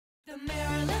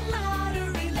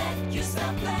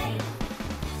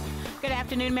Good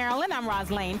afternoon, Maryland. I'm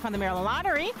Roz Lane from the Maryland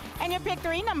Lottery, and your pick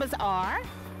 3 numbers are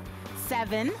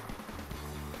 7,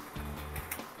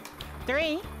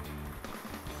 3,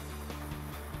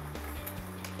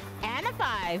 and a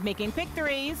 5, making pick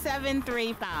 3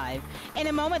 735. In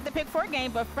a moment, the pick 4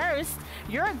 game, but first,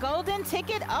 your golden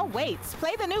ticket awaits.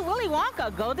 Play the new Willy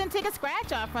Wonka golden ticket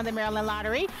scratch off from the Maryland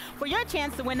Lottery for your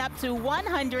chance to win up to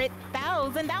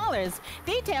 $100,000.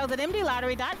 Details at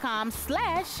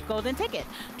mdlottery.com/golden ticket.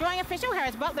 Drawing official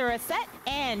Harris Butler is set,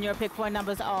 and your pick 4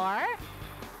 numbers are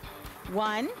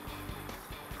 1,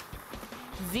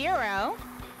 0,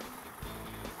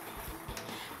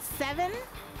 7,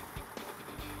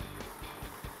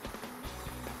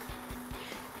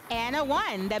 and a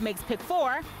 1. That makes pick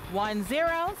 4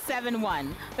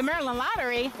 1071. The Maryland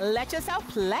Lottery, let yourself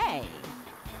play.